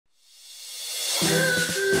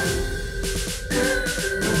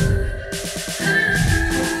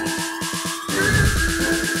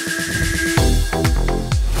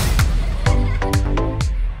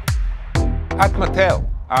At Mattel,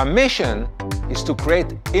 our mission is to create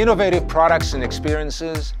innovative products and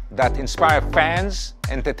experiences that inspire fans,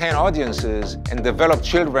 entertain audiences, and develop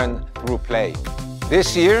children through play.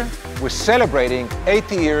 This year, we're celebrating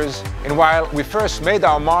 80 years, and while we first made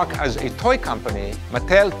our mark as a toy company,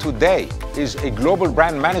 Mattel today is a global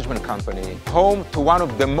brand management company, home to one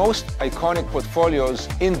of the most iconic portfolios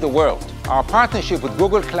in the world. Our partnership with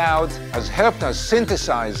Google Cloud has helped us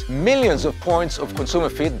synthesize millions of points of consumer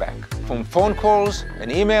feedback, from phone calls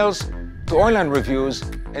and emails to online reviews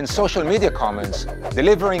and social media comments,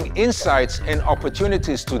 delivering insights and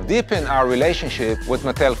opportunities to deepen our relationship with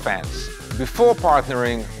Mattel fans. Before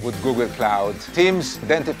partnering with Google Cloud, teams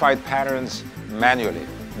identified patterns manually.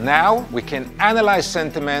 Now we can analyze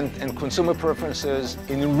sentiment and consumer preferences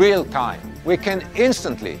in real time. We can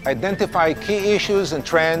instantly identify key issues and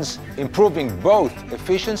trends, improving both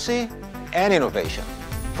efficiency and innovation.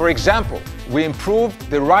 For example, we improved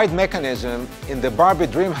the ride mechanism in the Barbie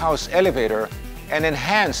Dreamhouse elevator and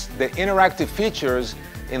enhanced the interactive features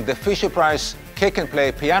in the Fisher-Price Kick and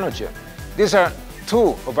Play piano gym. These are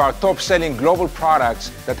two of our top-selling global products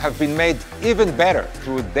that have been made even better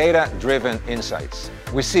through data-driven insights.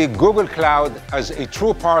 We see Google Cloud as a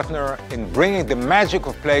true partner in bringing the magic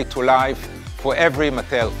of play to life for every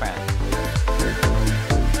Mattel fan.